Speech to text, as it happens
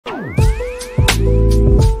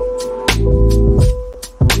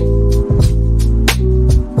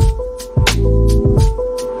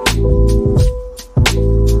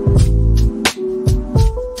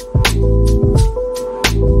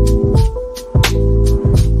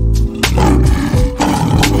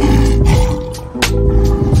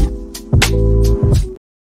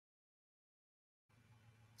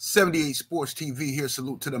78 Sports TV here.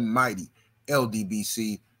 Salute to the mighty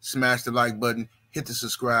LDBC. Smash the like button, hit the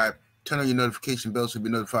subscribe, turn on your notification bell so you'll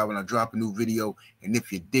be notified when I drop a new video. And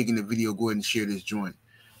if you're digging the video, go ahead and share this joint.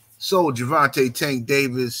 So Gervonta Tank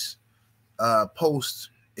Davis posts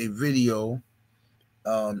a video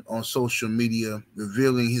on social media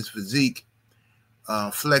revealing his physique,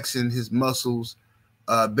 flexing his muscles,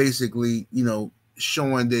 basically,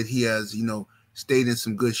 showing that he has, stayed in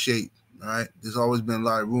some good shape. All right. There's always been a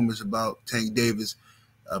lot of rumors about Tank Davis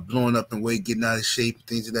blowing up in weight, getting out of shape,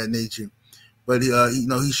 things of that nature. But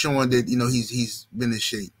he's showing that he's been in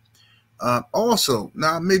shape. Also,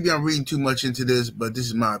 now maybe I'm reading too much into this, but this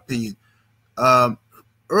is my opinion.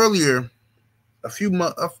 Earlier, a few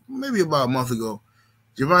months, maybe about a month ago,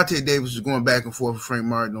 Gervonta Davis was going back and forth with Frank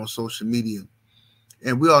Martin on social media,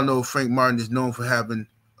 and we all know Frank Martin is known for having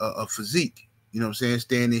a physique.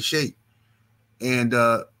 Staying in shape. And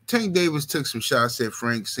Tank Davis took some shots at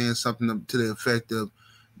Frank, saying something to the effect of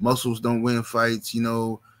muscles don't win fights,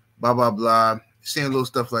 blah, blah, blah, saying little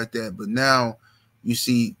stuff like that. But now you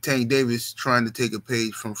see Tank Davis trying to take a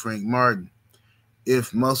page from Frank Martin.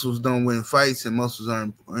 If muscles don't win fights and muscles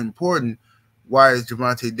are important, why is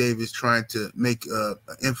Gervonta Davis trying to make an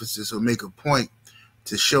emphasis or make a point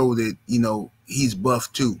to show that, he's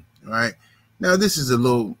buff too, right? Now, this is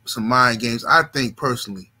some mind games. I think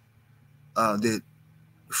personally that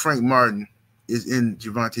Frank Martin is in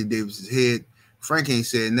Gervonta Davis's head. Frank ain't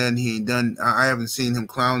said nothing. He ain't done. I haven't seen him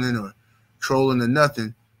clowning or trolling or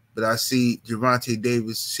nothing. But I see Gervonta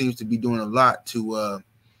Davis seems to be doing a lot to,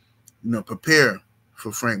 prepare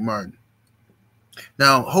for Frank Martin.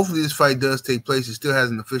 Now, hopefully this fight does take place. It still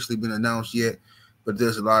hasn't officially been announced yet, but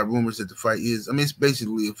there's a lot of rumors that the fight is. I mean, it's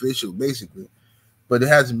basically official, but it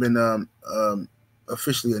hasn't been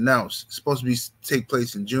officially announced. It's supposed to take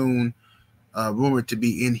place in June. Rumored to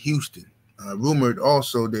be in Houston. Rumored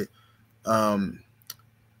also that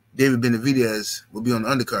David Benavidez will be on the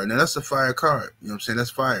undercard. Now that's a fire card. You know what I'm saying? That's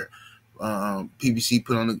fire. PBC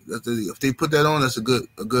put on if they put that on, that's a good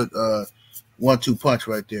 1-2 punch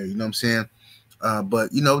right there. You know what I'm saying?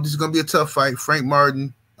 But this is gonna be a tough fight. Frank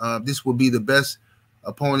Martin. This will be the best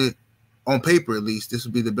opponent on paper, at least. This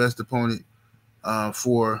will be the best opponent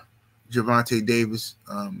for Gervonta Davis.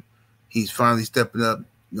 He's finally stepping up.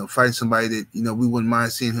 Fighting somebody that, we wouldn't mind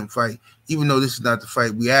seeing him fight. Even though this is not the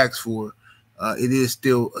fight we asked for, it is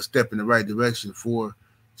still a step in the right direction for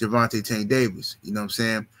Gervonta Tank Davis. You know what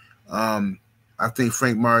I'm saying? I think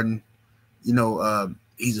Frank Martin,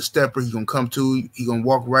 he's a stepper. He's going to come to, he's going to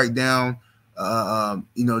walk right down.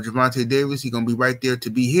 Gervonta Davis, he's going to be right there to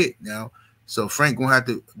be hit now. So Frank going to have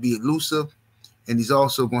to be elusive, and he's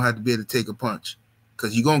also going to have to be able to take a punch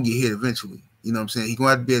because you're going to get hit eventually. You know what I'm saying? He's going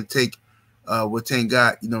to have to be able to take what Tank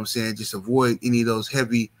got, just avoid any of those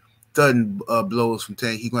heavy thudding blows from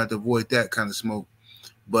Tank. He's going to have to avoid that kind of smoke.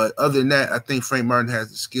 But other than that, I think Frank Martin has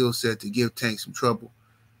the skill set to give Tank some trouble.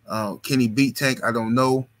 Can he beat Tank? I don't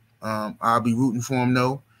know. I'll be rooting for him,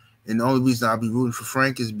 though. And the only reason I'll be rooting for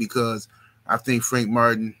Frank is because I think Frank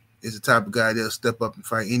Martin is the type of guy that'll step up and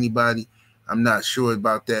fight anybody. I'm not sure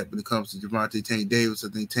about that when it comes to Gervonta Tank Davis. I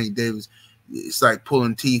think Tank Davis, it's like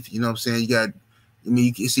pulling teeth. You know what I'm saying?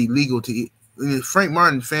 It's illegal to – Frank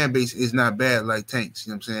Martin fan base is not bad like Tank's.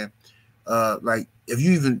 You know what I'm saying? Like, if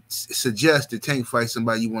you even suggest that Tank fight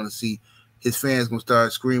somebody you want to see, his fans going to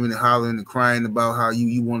start screaming and hollering and crying about how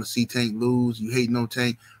you want to see Tank lose. You hate no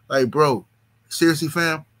Tank. Like, bro, seriously,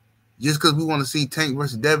 fam? Just because we want to see Tank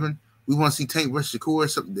versus Devin, we want to see Tank versus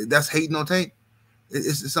Shakur, that's hating on Tank?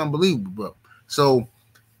 It's unbelievable, bro. So,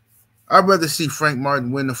 I'd rather see Frank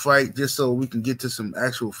Martin win the fight just so we can get to some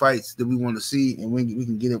actual fights that we want to see, and we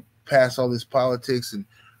can get it past all this politics and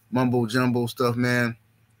mumbo jumbo stuff, man.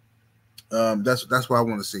 That's what I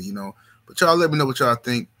want to see, But y'all let me know what y'all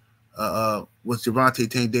think. Was Gervonta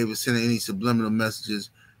Tank Davis sending any subliminal messages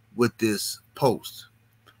with this post?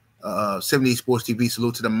 78 Sports TV,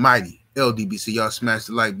 salute to the mighty LDBC. Y'all smash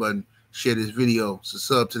the like button, share this video,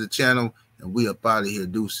 sub to the channel, and we up out of here.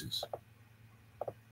 Deuces.